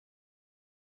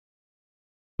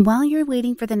While you're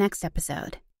waiting for the next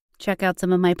episode, check out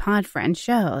some of my pod friend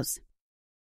shows.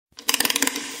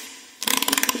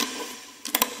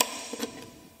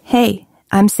 Hey,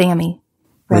 I'm Sammy.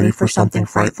 Ready for something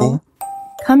frightful?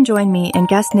 Come join me and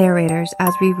guest narrators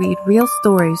as we read real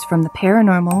stories from the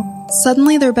paranormal.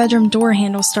 Suddenly their bedroom door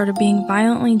handle started being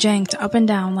violently janked up and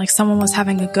down like someone was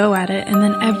having a go at it, and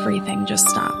then everything just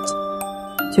stopped.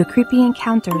 To creepy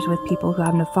encounters with people who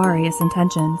have nefarious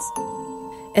intentions.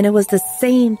 And it was the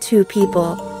same two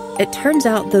people. It turns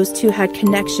out those two had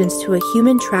connections to a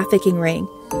human trafficking ring.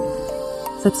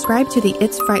 Subscribe to the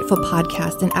It's Frightful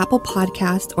podcast in Apple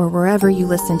Podcast or wherever you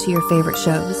listen to your favorite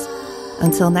shows.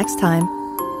 Until next time,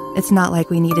 it's not like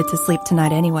we needed to sleep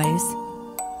tonight anyways.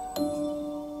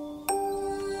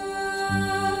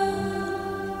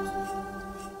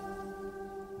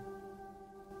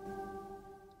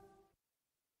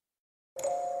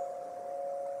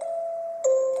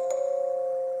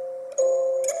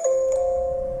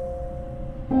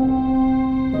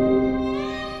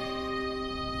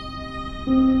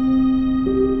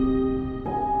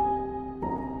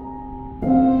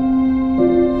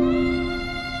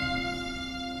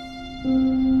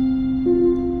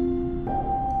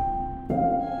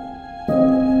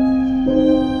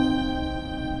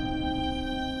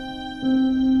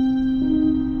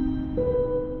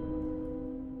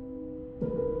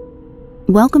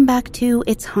 Welcome back to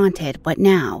It's Haunted, What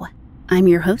Now? I'm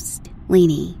your host,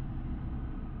 Lainey.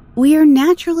 We are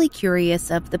naturally curious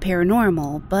of the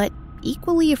paranormal, but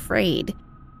equally afraid.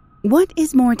 What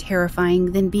is more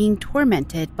terrifying than being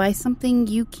tormented by something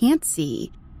you can't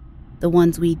see? The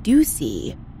ones we do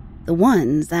see, the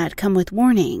ones that come with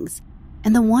warnings,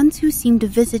 and the ones who seem to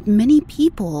visit many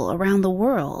people around the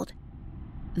world.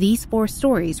 These 4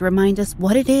 stories remind us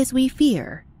what it is we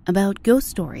fear about ghost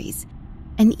stories,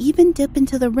 and even dip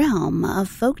into the realm of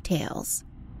folktales.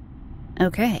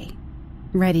 Okay,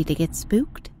 ready to get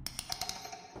spooked?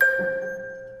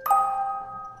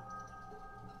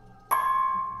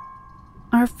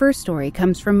 Our first story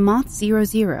comes from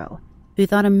Moth00, who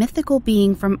thought a mythical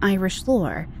being from Irish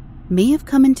lore may have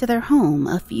come into their home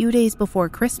a few days before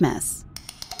Christmas.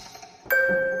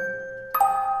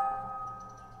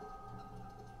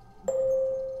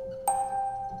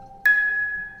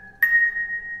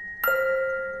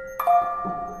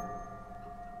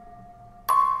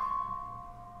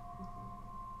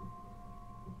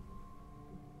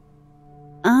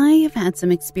 I have had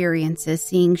some experiences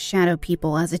seeing shadow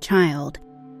people as a child,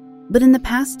 but in the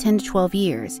past 10 to 12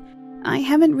 years, I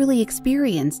haven't really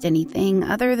experienced anything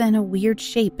other than a weird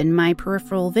shape in my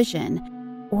peripheral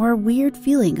vision or a weird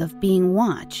feeling of being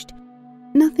watched.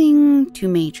 Nothing too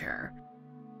major.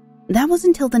 That was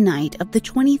until the night of the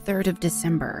 23rd of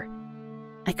December.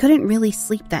 I couldn't really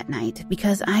sleep that night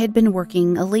because I had been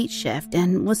working a late shift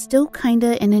and was still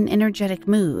kinda in an energetic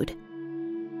mood.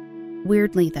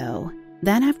 Weirdly though,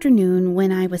 that afternoon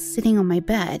when I was sitting on my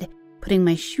bed, putting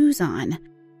my shoes on,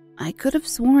 I could have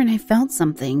sworn I felt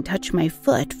something touch my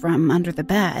foot from under the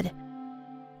bed.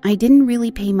 I didn't really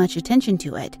pay much attention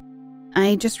to it.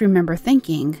 I just remember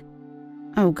thinking,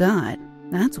 oh God,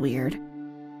 that's weird.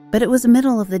 But it was the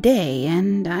middle of the day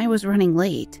and I was running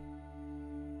late.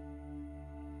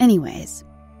 Anyways,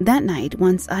 that night,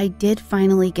 once I did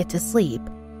finally get to sleep,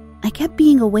 I kept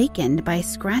being awakened by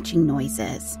scratching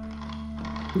noises.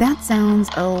 That sounds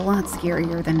a lot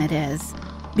scarier than it is,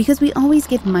 because we always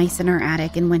get mice in our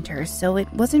attic in winter, so it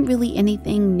wasn't really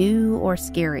anything new or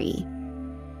scary.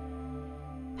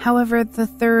 However, the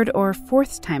 3rd or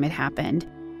 4th time it happened,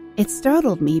 it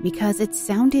startled me because it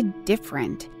sounded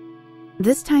different.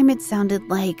 This time it sounded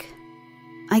like,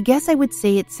 I guess I would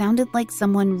say it sounded like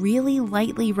someone really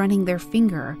lightly running their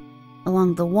finger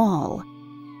along the wall.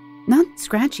 Not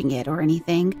scratching it or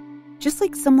anything, just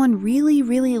like someone really,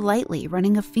 really lightly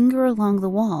running a finger along the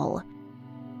wall.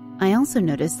 I also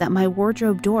noticed that my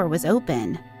wardrobe door was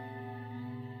open.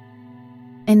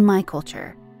 In my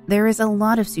culture, there is a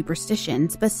lot of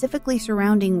superstition specifically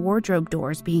surrounding wardrobe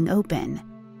doors being open.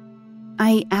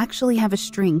 I actually have a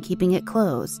string keeping it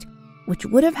closed, which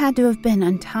would have had to have been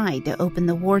untied to open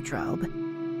the wardrobe.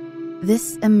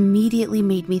 This immediately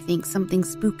made me think something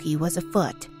spooky was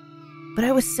afoot, but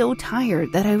I was so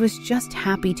tired that I was just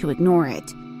happy to ignore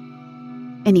it.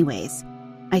 Anyways,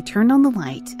 I turned on the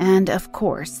light, and of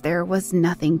course, there was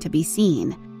nothing to be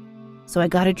seen. So I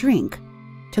got a drink,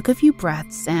 took a few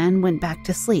breaths, and went back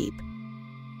to sleep.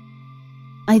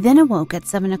 I then awoke at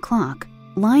 7 o'clock,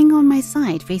 lying on my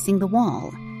side facing the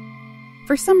wall.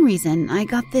 For some reason, I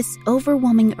got this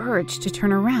overwhelming urge to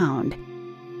turn around,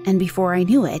 and before I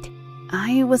knew it,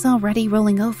 I was already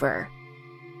rolling over.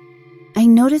 I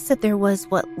noticed that there was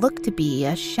what looked to be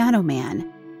a shadow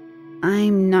man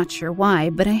I'm not sure why,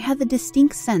 but I had the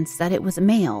distinct sense that it was a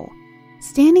male,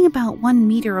 standing about 1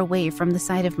 meter away from the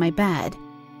side of my bed.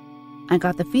 I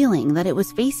got the feeling that it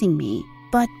was facing me,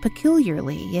 but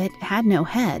peculiarly, it had no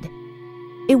head.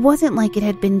 It wasn't like it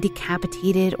had been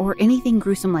decapitated or anything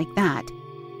gruesome like that.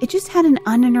 It just had an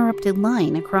uninterrupted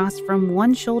line across from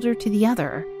one shoulder to the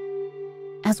other.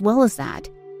 As well as that,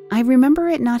 I remember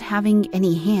it not having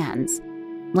any hands,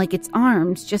 like its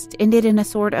arms just ended in a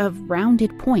sort of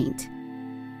rounded point.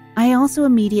 I also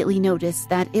immediately noticed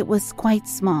that it was quite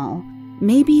small,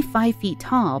 maybe 5 feet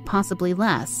tall, possibly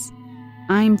less.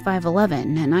 I'm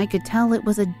 5'11", and I could tell it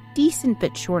was a decent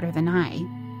bit shorter than I.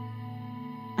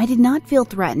 I did not feel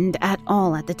threatened at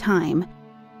all at the time.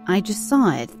 I just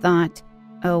saw it, thought,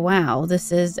 oh wow,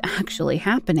 this is actually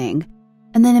happening,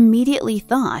 and then immediately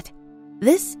thought,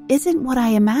 this isn't what I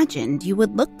imagined you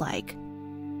would look like.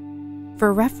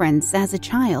 For reference, as a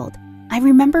child, I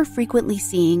remember frequently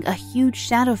seeing a huge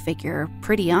shadow figure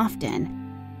pretty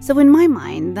often, so in my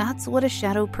mind, that's what a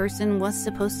shadow person was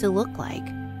supposed to look like.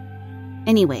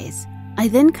 Anyways, I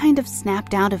then kind of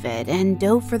snapped out of it and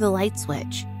dove for the light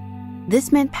switch.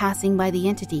 This meant passing by the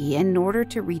entity in order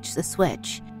to reach the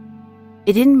switch.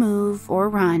 It didn't move or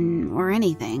run or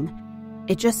anything.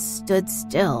 It just stood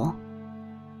still.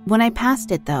 When I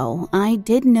passed it, though, I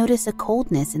did notice a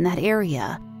coldness in that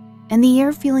area, and the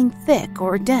air feeling thick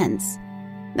or dense.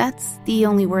 That's the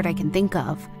only word I can think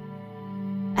of.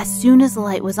 As soon as the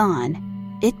light was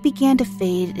on, it began to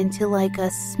fade into like a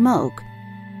smoke,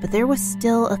 but there was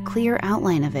still a clear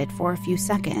outline of it for a few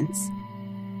seconds.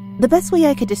 The best way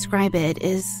I could describe it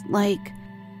is like,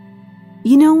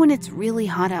 you know when it's really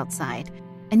hot outside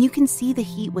and you can see the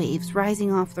heat waves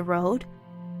rising off the road?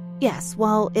 Yes,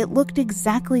 well, it looked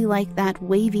exactly like that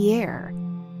wavy air,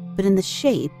 but in the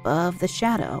shape of the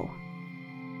shadow.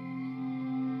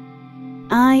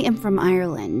 I am from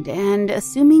Ireland, and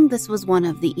assuming this was one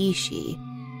of the Ishi,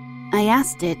 I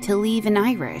asked it to leave in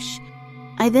Irish.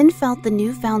 I then felt the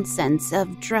newfound sense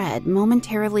of dread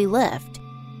momentarily lift,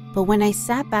 but when I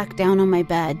sat back down on my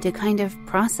bed to kind of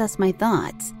process my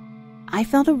thoughts, I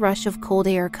felt a rush of cold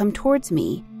air come towards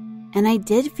me, and I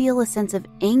did feel a sense of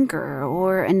anger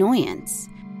or annoyance,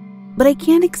 but I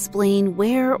can't explain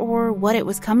where or what it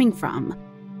was coming from,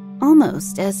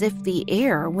 almost as if the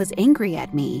air was angry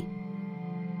at me.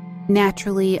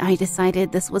 Naturally, I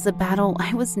decided this was a battle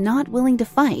I was not willing to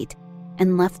fight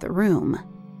and left the room.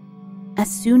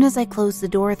 As soon as I closed the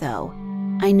door, though,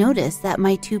 I noticed that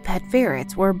my 2 pet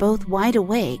ferrets were both wide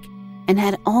awake and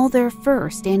had all their fur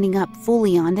standing up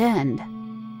fully on end.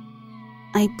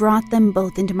 I brought them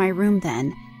both into my room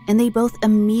then, and they both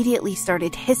immediately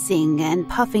started hissing and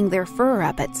puffing their fur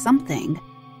up at something.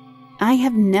 I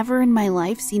have never in my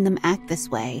life seen them act this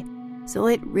way, so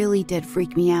it really did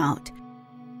freak me out.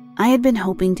 I had been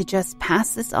hoping to just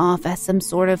pass this off as some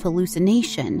sort of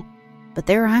hallucination, but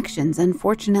their actions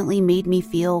unfortunately made me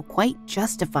feel quite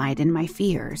justified in my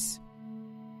fears.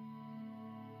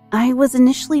 I was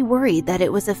initially worried that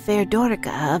it was a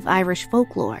Ftyhdddthrowaway of Irish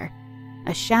folklore,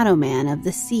 a shadow man of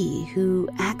the sea who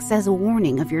acts as a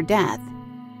warning of your death.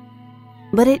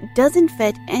 But it doesn't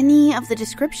fit any of the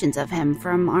descriptions of him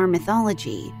from our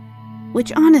mythology,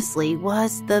 which honestly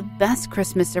was the best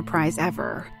Christmas surprise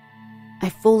ever. I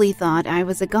fully thought I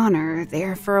was a goner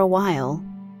there for a while.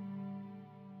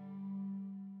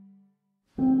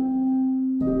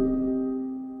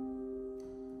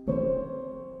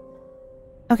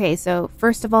 Okay, so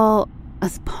first of all,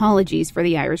 apologies for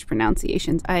the Irish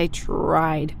pronunciations. I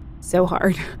tried so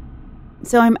hard.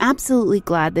 So I'm absolutely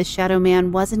glad this shadow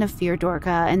man wasn't a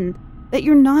Ftyhdddthrowaway and that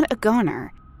you're not a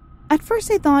goner. At first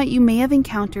I thought you may have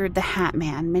encountered the Hat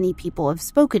Man many people have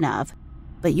spoken of,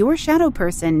 but your shadow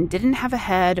person didn't have a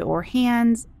head or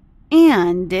hands,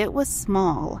 and it was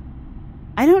small.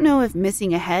 I don't know if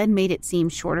missing a head made it seem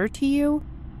shorter to you,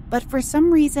 but for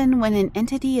some reason when an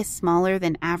entity is smaller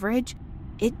than average,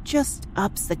 it just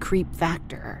ups the creep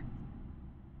factor.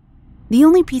 The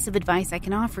only piece of advice I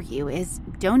can offer you is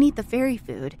don't eat the fairy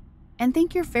food, and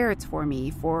thank your ferrets for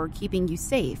me for keeping you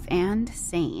safe and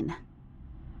sane.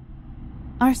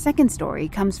 Our second story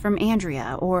comes from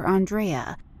Andrea, or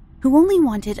Andrea, who only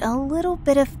wanted a little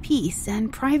bit of peace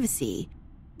and privacy,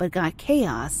 but got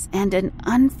chaos and an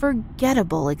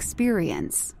unforgettable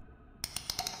experience.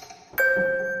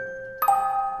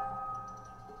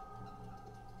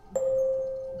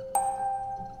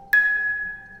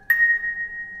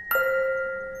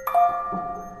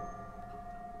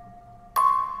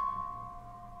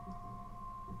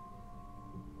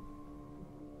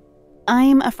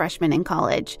 I'm a freshman in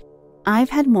college.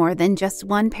 I've had more than just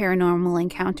one paranormal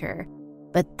encounter,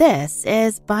 but this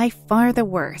is by far the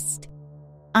worst.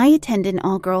 I attend an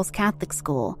all-girls Catholic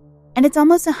school, and it's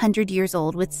almost 100 years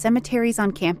old with cemeteries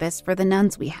on campus for the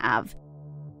nuns we have.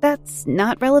 That's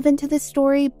not relevant to this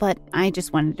story, but I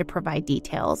just wanted to provide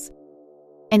details.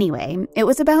 Anyway, it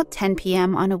was about 10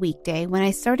 p.m. on a weekday when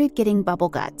I started getting bubble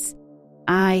guts.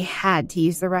 I had to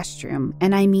use the restroom,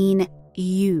 and I mean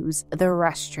use the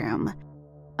restroom.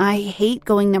 I hate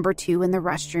going number 2 in the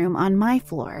restroom on my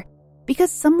floor because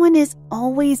someone is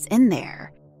always in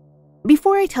there.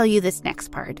 Before I tell you this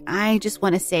next part, I just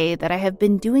want to say that I have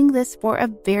been doing this for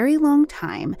a very long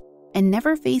time and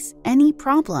never faced any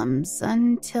problems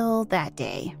until that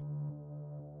day.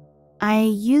 I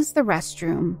used the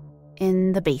restroom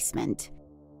in the basement.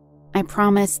 I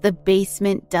promise the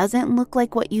basement doesn't look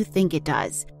like what you think it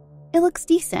does. It looks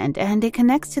decent and it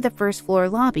connects to the first floor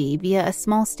lobby via a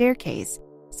small staircase,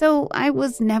 so I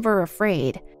was never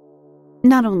afraid.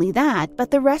 Not only that,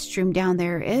 but the restroom down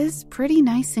there is pretty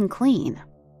nice and clean.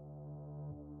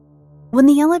 When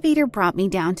the elevator brought me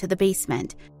down to the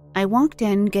basement, I walked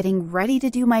in getting ready to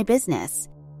do my business.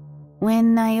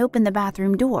 When I opened the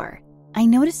bathroom door, I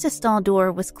noticed a stall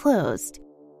door was closed.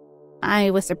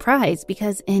 I was surprised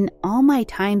because in all my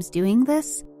times doing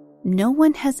this, no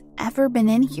one has ever been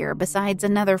in here besides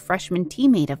another freshman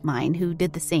teammate of mine who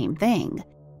did the same thing.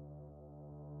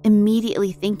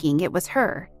 Immediately thinking it was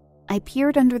her, I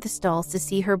peered under the stalls to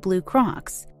see her blue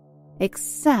Crocs,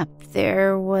 except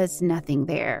there was nothing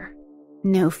there.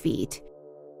 No feet.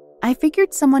 I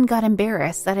figured someone got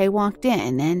embarrassed that I walked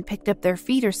in and picked up their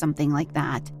feet or something like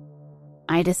that.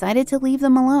 I decided to leave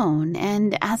them alone,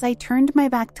 and as I turned my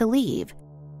back to leave,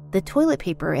 the toilet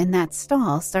paper in that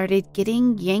stall started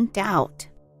getting yanked out.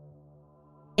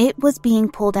 It was being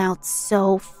pulled out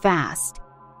so fast.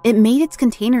 It made its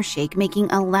container shake,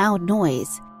 making a loud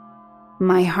noise.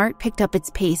 My heart picked up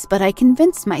its pace, but I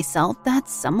convinced myself that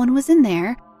someone was in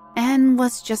there and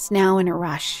was just now in a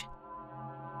rush.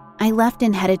 I left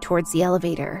and headed towards the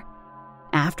elevator.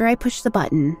 After I pushed the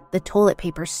button, the toilet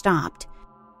paper stopped.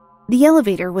 The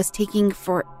elevator was taking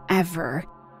forever,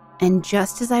 and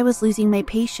just as I was losing my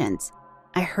patience,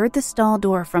 I heard the stall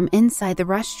door from inside the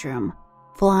restroom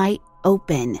fly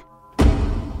open.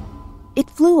 It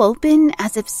flew open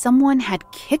as if someone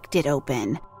had kicked it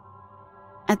open.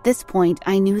 At this point,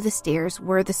 I knew the stairs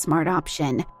were the smart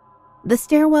option. The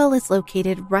stairwell is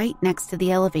located right next to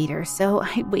the elevator, so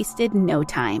I wasted no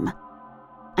time.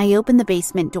 I opened the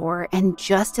basement door, and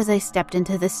just as I stepped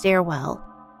into the stairwell,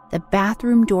 the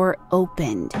bathroom door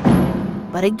opened.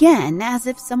 But again, as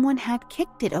if someone had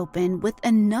kicked it open with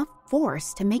enough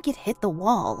force to make it hit the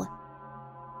wall.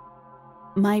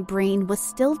 My brain was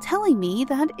still telling me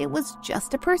that it was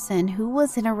just a person who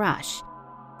was in a rush,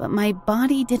 but my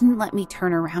body didn't let me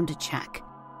turn around to check.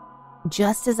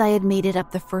 Just as I had made it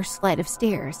up the first flight of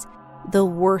stairs, the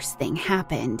worst thing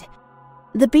happened.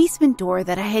 The basement door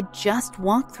that I had just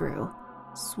walked through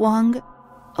swung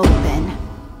open.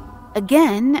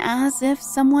 Again, as if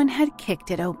someone had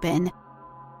kicked it open.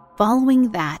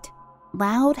 Following that,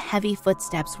 loud, heavy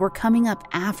footsteps were coming up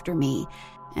after me,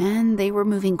 and they were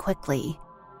moving quickly.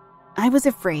 I was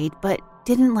afraid, but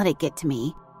didn't let it get to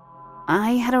me.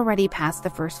 I had already passed the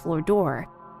first floor door,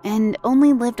 and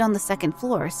only lived on the second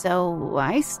floor, so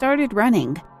I started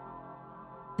running.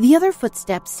 The other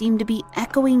footsteps seemed to be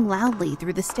echoing loudly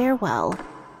through the stairwell.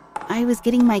 I was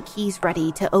getting my keys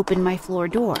ready to open my floor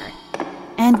door,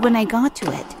 and when I got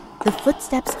to it, the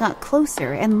footsteps got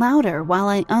closer and louder while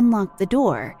I unlocked the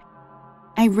door.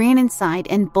 I ran inside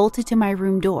and bolted to my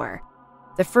room door,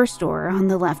 the first door on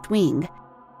the left wing.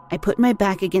 I put my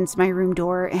back against my room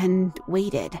door and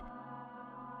waited.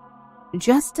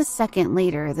 Just a second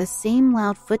later, the same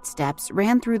loud footsteps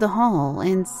ran through the hall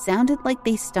and sounded like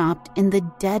they stopped in the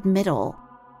dead middle.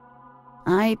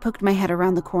 I poked my head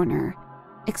around the corner,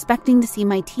 expecting to see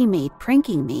my teammate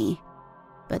pranking me,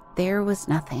 but there was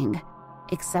nothing,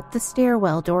 except the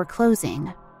stairwell door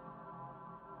closing.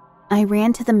 I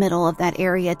ran to the middle of that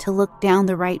area to look down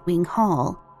the right wing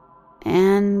hall,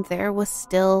 and there was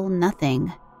still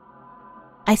nothing.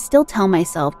 I still tell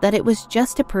myself that it was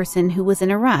just a person who was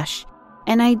in a rush,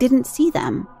 and I didn't see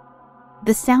them.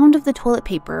 The sound of the toilet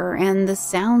paper and the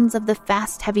sounds of the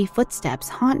fast, heavy footsteps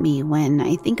haunt me when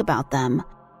I think about them.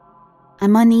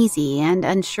 I'm uneasy and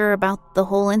unsure about the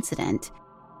whole incident.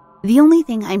 The only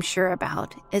thing I'm sure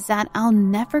about is that I'll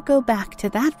never go back to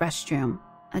that restroom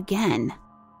again.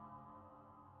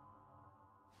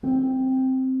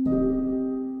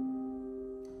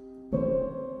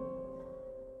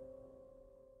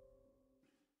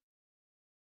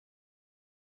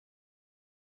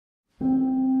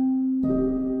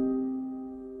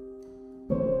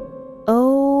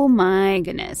 Oh my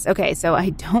goodness. Okay, so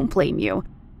I don't blame you.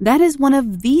 That is one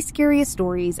of the scariest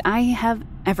stories I have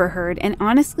ever heard, and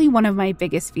honestly one of my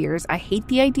biggest fears. I hate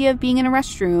the idea of being in a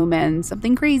restroom and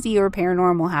something crazy or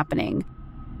paranormal happening.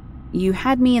 You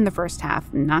had me in the first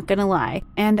half, not gonna lie,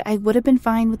 and I would have been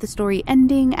fine with the story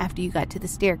ending after you got to the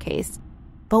staircase.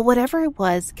 But whatever it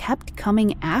was kept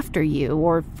coming after you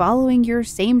or following your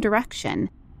same direction.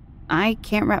 I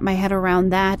can't wrap my head around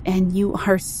that, and you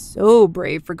are so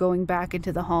brave for going back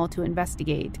into the hall to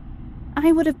investigate.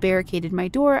 I would have barricaded my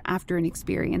door after an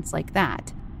experience like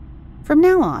that. From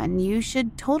now on, you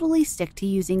should totally stick to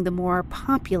using the more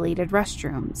populated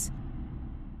restrooms.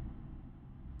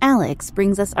 Alex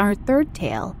brings us our third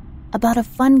tale about a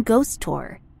fun ghost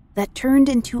tour that turned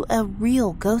into a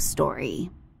real ghost story.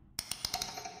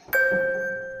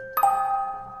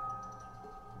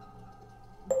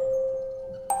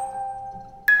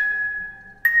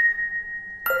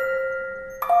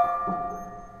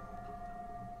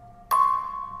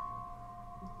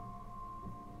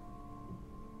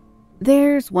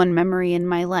 There's one memory in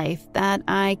my life that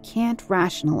I can't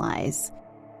rationalize.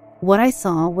 What I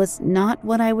saw was not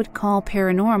what I would call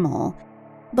paranormal,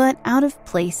 but out of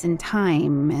place in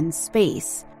time and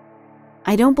space.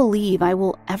 I don't believe I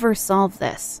will ever solve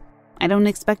this. I don't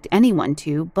expect anyone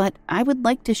to, but I would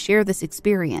like to share this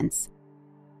experience.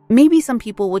 Maybe some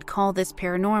people would call this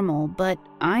paranormal, but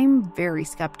I'm very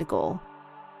skeptical.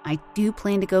 I do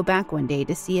plan to go back one day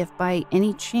to see if by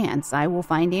any chance I will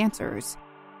find answers.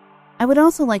 I would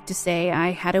also like to say I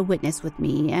had a witness with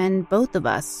me, and both of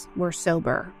us were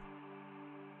sober.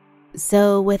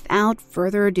 So without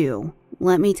further ado,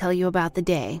 let me tell you about the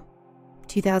day.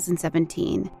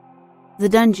 2017. The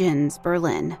Dungeons,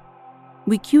 Berlin.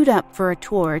 We queued up for a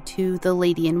tour to the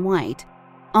Lady in White,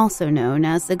 also known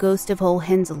as the Ghost of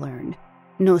Hohenzollern.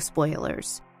 No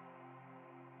spoilers.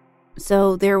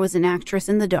 So there was an actress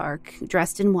in the dark,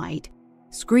 dressed in white,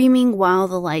 screaming while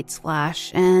the lights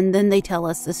flash, and then they tell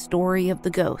us the story of the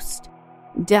ghost.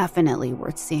 Definitely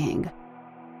worth seeing.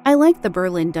 I like the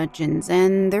Berlin Dungeons,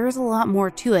 and there's a lot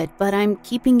more to it, but I'm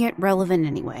keeping it relevant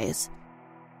anyways.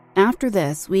 After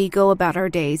this, we go about our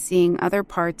day seeing other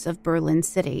parts of Berlin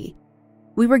City.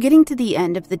 We were getting to the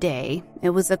end of the day. It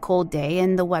was a cold day,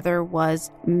 and the weather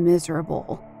was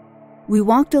miserable. We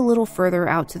walked a little further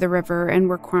out to the river and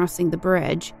were crossing the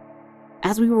bridge.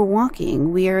 As we were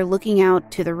walking, we are looking out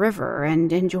to the river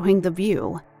and enjoying the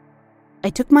view.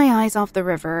 I took my eyes off the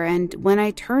river, and when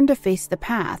I turned to face the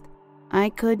path, I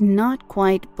could not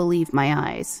quite believe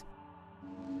my eyes.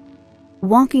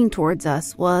 Walking towards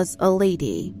us was a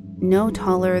lady, no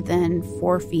taller than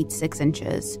 4 feet 6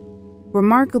 inches,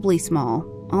 remarkably small,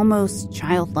 almost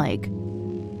childlike.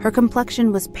 Her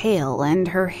complexion was pale, and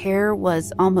her hair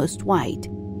was almost white.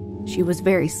 She was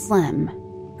very slim.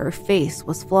 Her face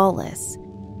was flawless.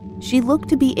 She looked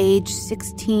to be aged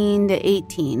 16 to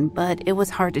 18, but it was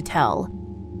hard to tell.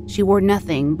 She wore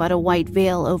nothing but a white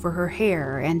veil over her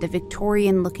hair and a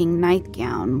Victorian-looking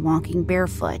nightgown, walking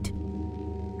barefoot.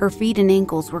 Her feet and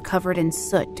ankles were covered in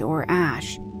soot or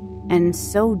ash, and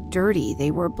so dirty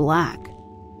they were black.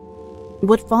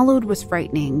 What followed was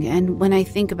frightening, and when I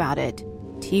think about it,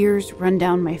 tears run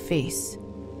down my face.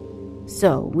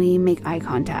 So we make eye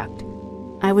contact.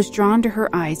 I was drawn to her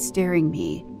eyes staring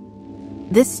me.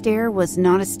 This stare was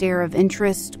not a stare of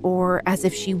interest or as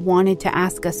if she wanted to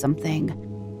ask us something.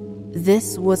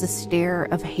 This was a stare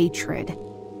of hatred.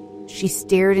 She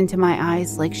stared into my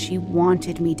eyes like she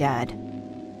wanted me dead.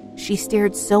 She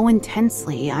stared so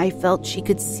intensely I felt she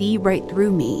could see right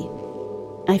through me.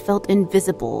 I felt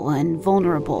invisible and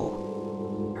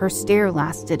vulnerable. Her stare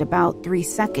lasted about 3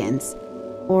 seconds,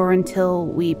 or until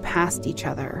we passed each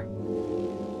other.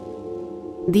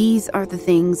 These are the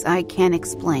things I can't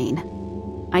explain.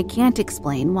 I can't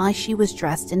explain why she was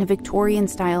dressed in a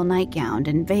Victorian-style nightgown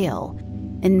and veil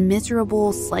in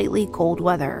miserable, slightly cold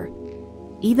weather.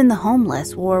 Even the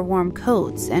homeless wore warm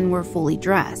coats and were fully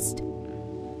dressed.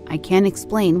 I can't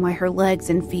explain why her legs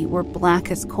and feet were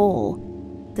black as coal.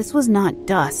 This was not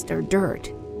dust or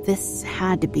dirt. This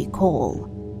had to be coal.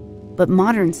 But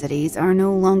modern cities are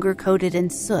no longer coated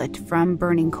in soot from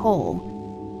burning coal.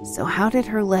 So how did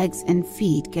her legs and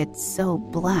feet get so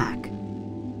black?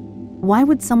 Why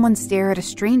would someone stare at a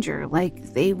stranger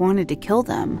like they wanted to kill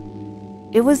them?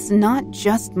 It was not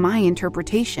just my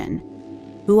interpretation.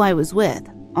 Who I was with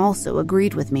also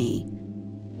agreed with me.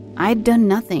 I'd done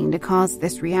nothing to cause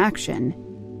this reaction.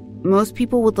 Most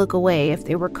people would look away if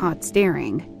they were caught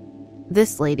staring.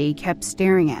 This lady kept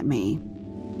staring at me.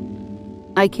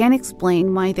 I can't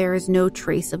explain why there is no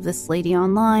trace of this lady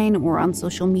online or on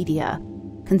social media,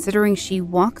 considering she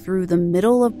walked through the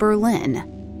middle of Berlin.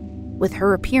 With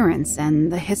her appearance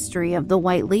and the history of the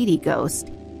White Lady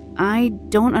ghost, I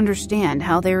don't understand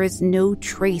how there is no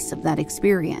trace of that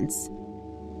experience.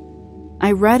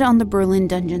 I read on the Berlin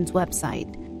Dungeon's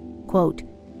website, quote,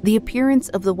 "The appearance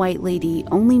of the White Lady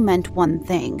only meant one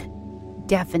thing,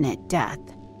 definite death."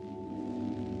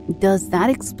 Does that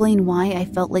explain why I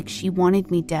felt like she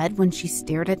wanted me dead when she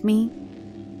stared at me?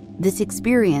 This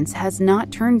experience has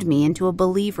not turned me into a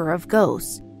believer of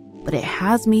ghosts, but it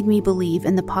has made me believe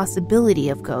in the possibility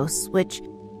of ghosts, which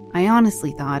I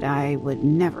honestly thought I would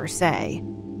never say.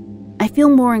 I feel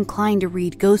more inclined to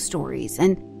read ghost stories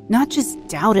and not just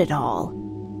doubt it all.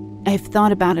 I've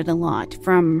thought about it a lot,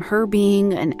 from her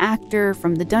being an actor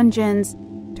from the dungeons,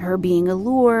 to her being a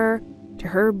lure, to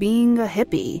her being a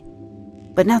hippie.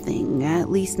 But nothing,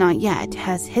 at least not yet,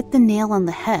 has hit the nail on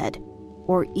the head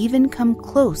or even come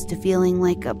close to feeling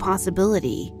like a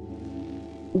possibility.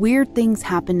 Weird things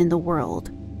happen in the world.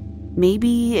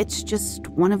 Maybe it's just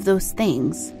one of those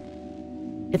things.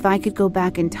 If I could go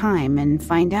back in time and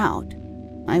find out,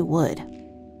 I would.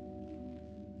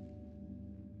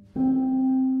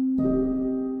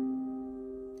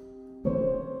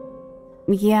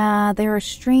 Yeah, there are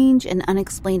strange and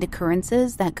unexplained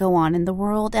occurrences that go on in the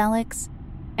world, Alex.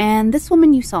 And this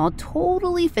woman you saw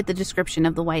totally fit the description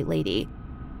of the White Lady.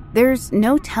 There's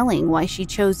no telling why she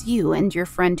chose you and your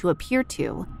friend to appear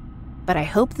to. But I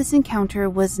hope this encounter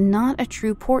was not a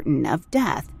true portent of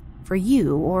death for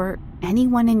you or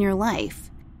anyone in your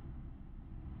life.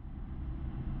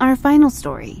 Our final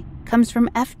story comes from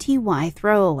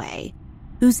Ftyhdddthrowaway,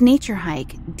 whose nature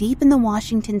hike deep in the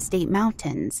Washington State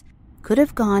mountains could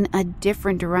have gone a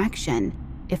different direction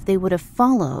if they would have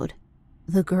followed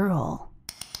the girl.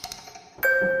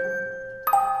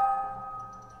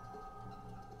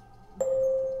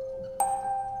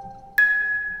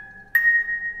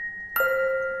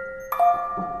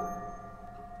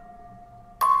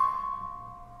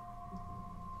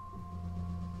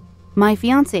 My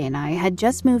fiancé and I had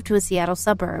just moved to a Seattle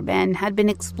suburb and had been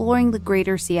exploring the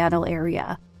greater Seattle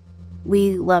area.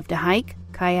 We love to hike,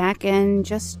 kayak, and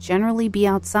just generally be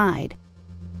outside.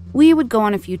 We would go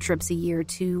on a few trips a year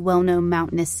to well-known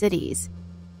mountainous cities.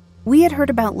 We had heard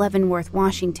about Leavenworth,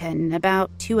 Washington, about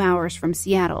 2 hours from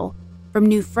Seattle, from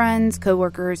new friends,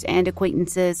 coworkers, and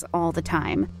acquaintances all the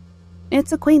time.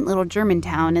 It's a quaint little German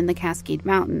town in the Cascade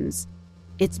Mountains.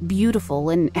 It's beautiful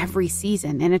in every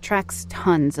season and attracts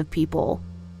tons of people.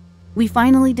 We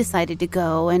finally decided to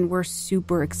go and were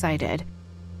super excited.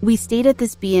 We stayed at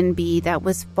this B&B that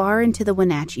was far into the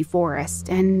Wenatchee Forest,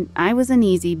 and I was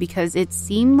uneasy because it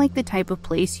seemed like the type of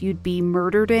place you'd be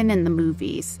murdered in the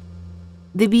movies.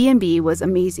 The B&B was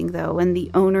amazing though, and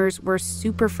the owners were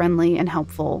super friendly and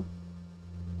helpful.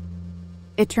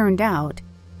 It turned out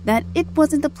that it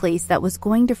wasn't the place that was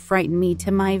going to frighten me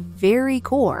to my very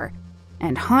core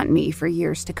and haunt me for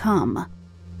years to come.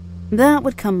 That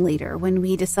would come later when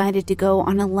we decided to go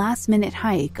on a last-minute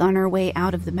hike on our way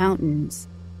out of the mountains.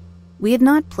 We had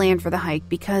not planned for the hike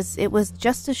because it was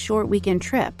just a short weekend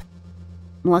trip.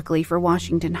 Luckily for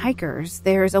Washington hikers,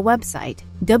 there's a website,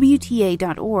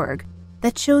 WTA.org,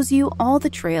 that shows you all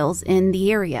the trails in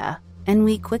the area, and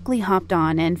we quickly hopped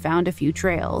on and found a few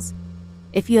trails.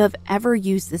 If you have ever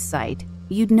used this site,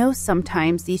 you'd know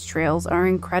sometimes these trails are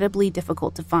incredibly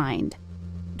difficult to find.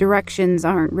 Directions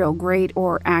aren't real great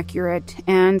or accurate,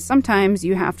 and sometimes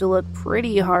you have to look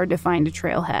pretty hard to find a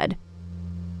trailhead.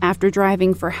 After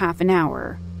driving for half an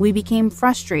hour, we became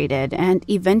frustrated and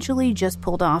eventually just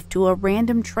pulled off to a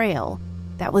random trail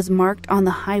that was marked on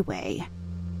the highway.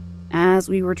 As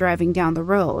we were driving down the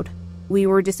road, we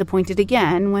were disappointed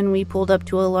again when we pulled up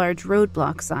to a large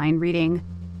roadblock sign reading,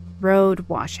 "Road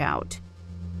Washout."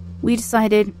 We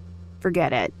decided,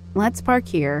 forget it, let's park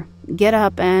here, get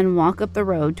up and walk up the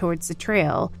road towards the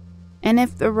trail, and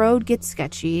if the road gets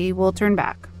sketchy, we'll turn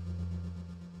back.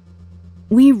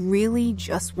 We really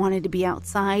just wanted to be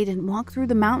outside and walk through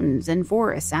the mountains and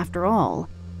forests after all.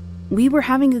 We were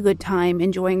having a good time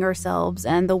enjoying ourselves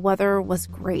and the weather was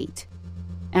great.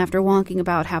 After walking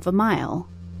about half a mile,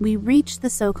 we reached the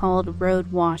so-called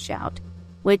road washout,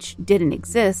 which didn't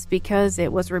exist because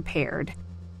it was repaired.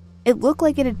 It looked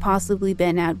like it had possibly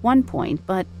been at one point,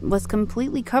 but was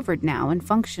completely covered now and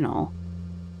functional.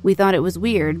 We thought it was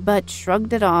weird, but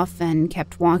shrugged it off and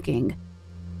kept walking.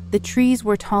 The trees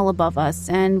were tall above us,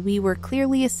 and we were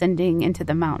clearly ascending into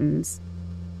the mountains.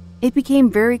 It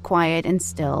became very quiet and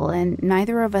still, and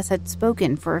neither of us had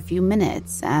spoken for a few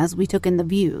minutes as we took in the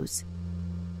views.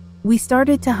 We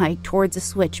started to hike towards a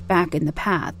switch back in the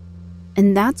path,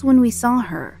 and that's when we saw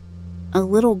her, a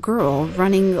little girl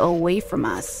running away from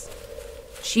us.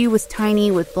 She was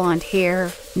tiny with blonde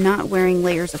hair, not wearing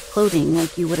layers of clothing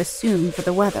like you would assume for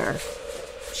the weather.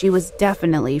 She was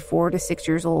definitely 4 to 6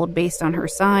 years old based on her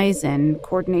size and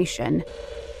coordination.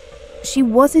 She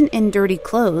wasn't in dirty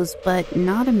clothes, but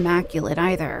not immaculate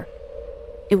either.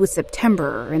 It was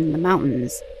September in the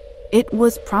mountains. It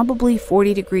was probably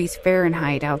 40 degrees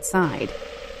Fahrenheit outside.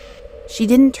 She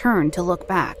didn't turn to look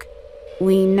back.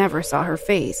 We never saw her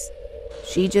face.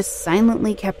 She just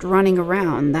silently kept running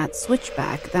around that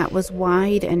switchback that was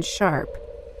wide and sharp.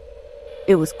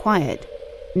 It was quiet.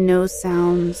 No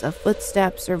sounds of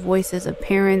footsteps or voices of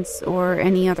parents or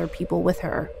any other people with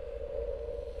her.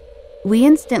 We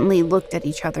instantly looked at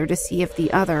each other to see if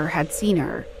the other had seen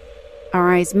her.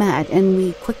 Our eyes met and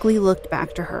we quickly looked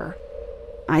back to her.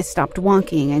 I stopped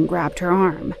walking and grabbed her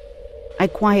arm. I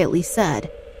quietly said,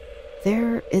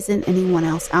 "There isn't anyone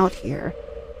else out here,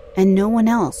 and no one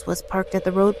else was parked at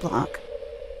the roadblock."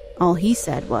 All he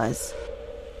said was,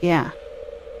 "Yeah."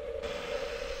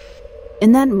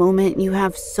 In that moment, you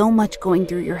have so much going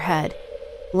through your head.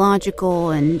 Logical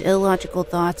and illogical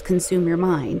thoughts consume your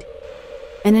mind.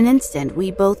 In an instant, we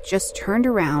both just turned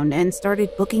around and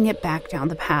started booking it back down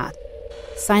the path,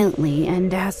 silently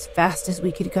and as fast as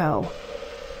we could go.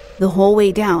 The whole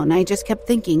way down, I just kept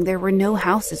thinking there were no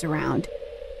houses around,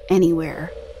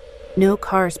 anywhere. No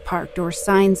cars parked or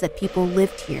signs that people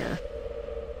lived here.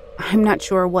 I'm not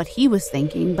sure what he was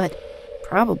thinking, but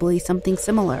probably something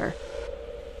similar.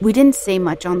 We didn't say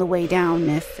much on the way down,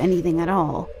 if anything at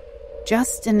all.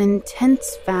 Just an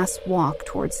intense, fast walk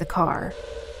towards the car.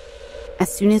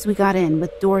 As soon as we got in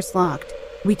with doors locked,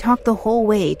 we talked the whole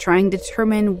way trying to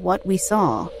determine what we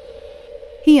saw.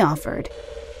 He offered.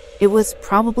 It was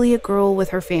probably a girl with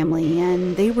her family,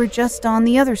 and they were just on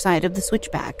the other side of the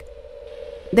switchback.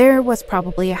 There was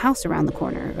probably a house around the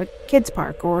corner, a kid's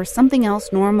park, or something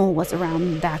else normal was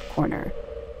around that corner.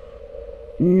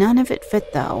 None of it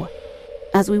fit, though.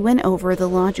 As we went over the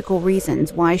logical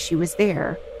reasons why she was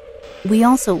there, we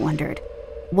also wondered,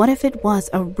 what if it was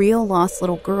a real lost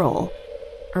little girl?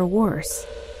 Or worse,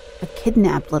 a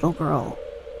kidnapped little girl?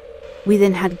 We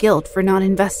then had guilt for not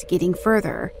investigating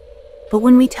further. But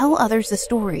when we tell others the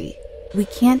story, we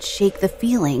can't shake the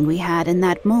feeling we had in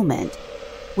that moment,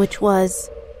 which was,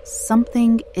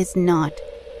 something is not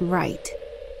right.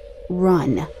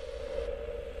 Run.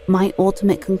 My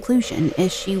ultimate conclusion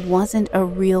is she wasn't a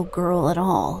real girl at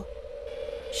all.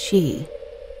 She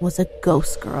was a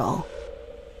ghost girl.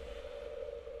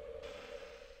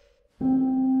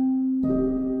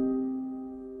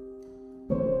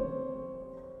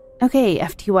 Okay,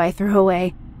 FTY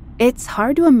Throwaway. It's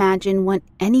hard to imagine what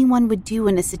anyone would do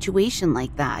in a situation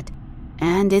like that,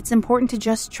 and it's important to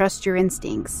just trust your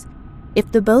instincts.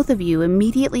 If the both of you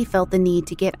immediately felt the need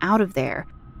to get out of there,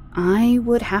 I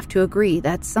would have to agree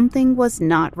that something was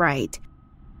not right.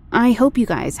 I hope you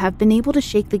guys have been able to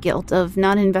shake the guilt of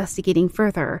not investigating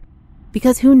further,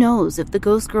 because who knows if the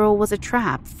ghost girl was a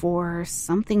trap for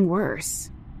something worse.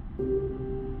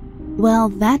 Well,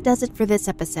 that does it for this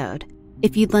episode.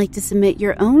 If you'd like to submit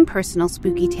your own personal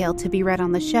spooky tale to be read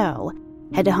on the show,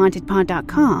 head to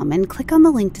hauntedpod.com and click on the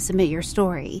link to submit your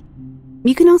story.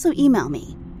 You can also email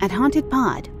me at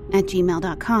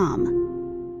hauntedpod@gmail.com.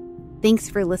 Thanks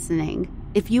for listening.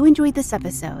 If you enjoyed this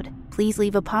episode, please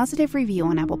leave a positive review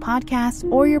on Apple Podcasts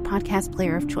or your podcast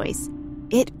player of choice.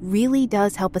 It really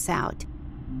does help us out.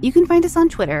 You can find us on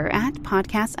Twitter at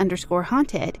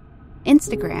podcast_haunted,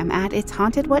 Instagram at It's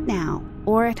Haunted What Now,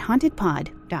 or at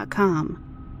hauntedpod.com.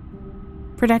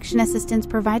 Production assistance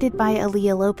provided by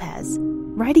Aaliyah Lopez.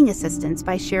 Writing assistance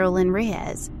by Sherilyn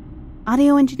Reyes.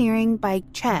 Audio engineering by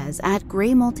Ches at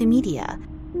Gray Multimedia.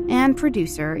 And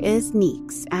producer is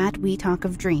Neeks at We Talk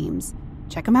of Dreams.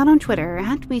 Check them out on Twitter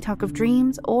at We Talk of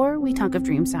Dreams or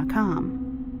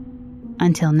wetalkofdreams.com.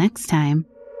 Until next time.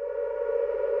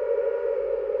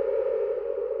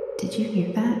 Did you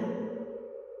hear that?